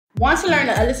Want to learn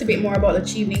a little bit more about the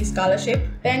Chevening Scholarship?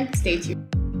 Then stay tuned.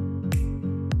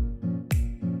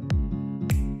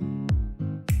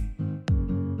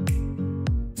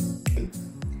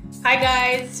 Hi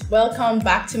guys, welcome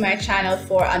back to my channel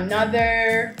for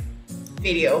another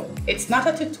video. It's not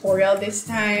a tutorial this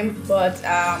time, but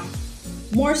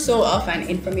more so of an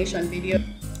information video.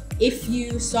 If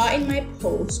you saw in my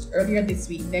post earlier this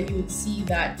week, then you would see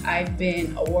that I've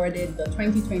been awarded the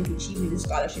 2020 Chevening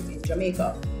Scholarship in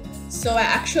Jamaica. So I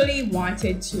actually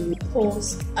wanted to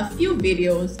post a few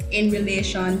videos in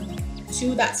relation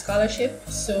to that scholarship.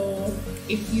 So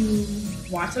if you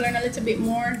want to learn a little bit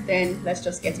more, then let's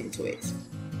just get into it.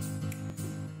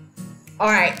 All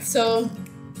right, so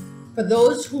for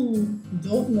those who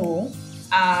don't know,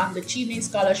 the Chevening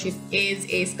Scholarship is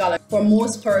a scholarship for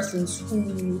most persons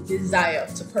who desire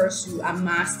to pursue a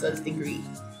master's degree,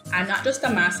 and not just a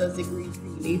master's degree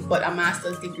really, but a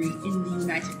master's degree in the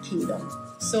United Kingdom.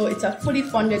 So it's a fully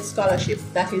funded scholarship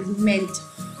that is meant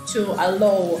to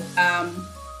allow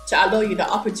you the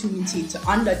opportunity to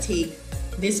undertake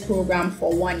this program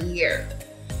for 1 year.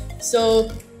 So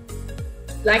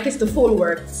like it's the full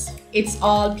works, it's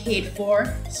all paid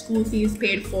for, school fees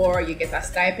paid for, you get a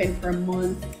stipend per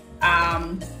month,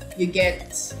 you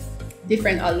get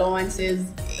different allowances.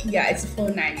 Yeah, it's a full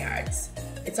 9 yards.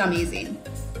 It's amazing.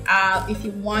 If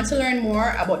you want to learn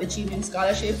more about the Chevening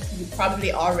Scholarship, you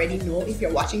probably already know. If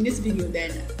you're watching this video,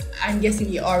 then I'm guessing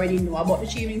you already know about the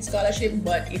Chevening Scholarship,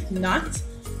 but if not,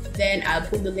 then I'll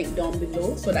put the link down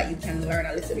below so that you can learn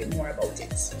a little bit more about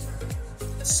it.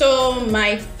 So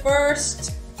my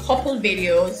first couple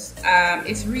videos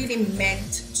is really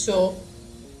meant to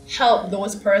help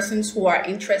those persons who are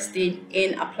interested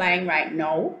in applying right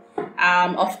now.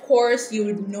 Of course, you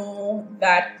would know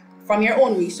that from your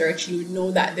own research, you would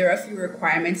know that there are a few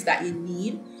requirements that you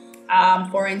need.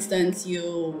 For instance,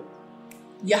 you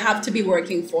have to be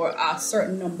working for a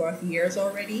certain number of years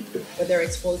already, whether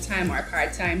it's full-time or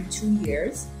part-time, 2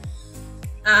 years.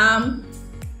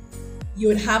 You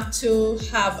would have to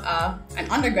have an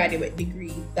undergraduate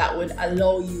degree that would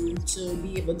allow you to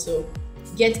be able to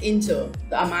get into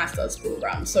a master's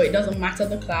program. So it doesn't matter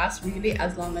the class really,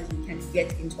 as long as you can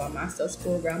get into a master's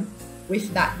program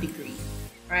with that degree,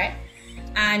 right?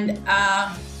 And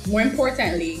more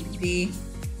importantly, the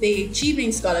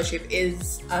Chevening Scholarship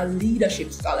is a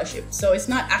leadership scholarship. So it's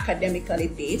not academically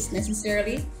based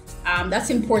necessarily. That's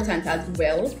important as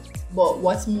well. But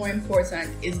what's more important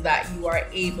is that you are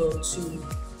able to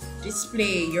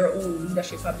display your own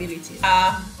leadership ability.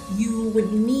 You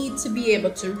would need to be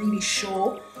able to really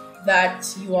show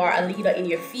that you are a leader in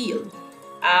your field,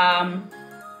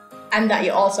 and that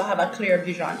you also have a clear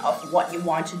vision of what you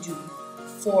want to do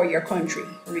for your country,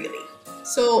 really.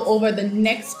 So over the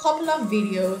next couple of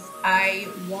videos, I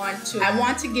want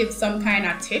to give some kind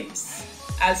of tips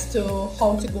as to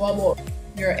how to go about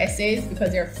your essays,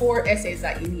 because there are 4 essays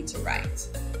that you need to write.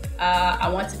 I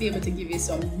want to be able to give you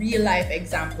some real life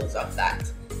examples of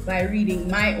that by reading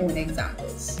my own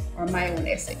examples or my own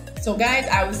essay. So guys,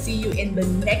 I will see you in the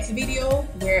next video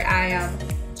where I am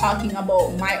talking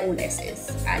about my own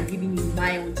essays and giving you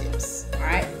my own tips. All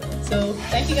right, so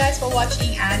thank you guys for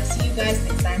watching, and see you guys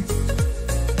next time.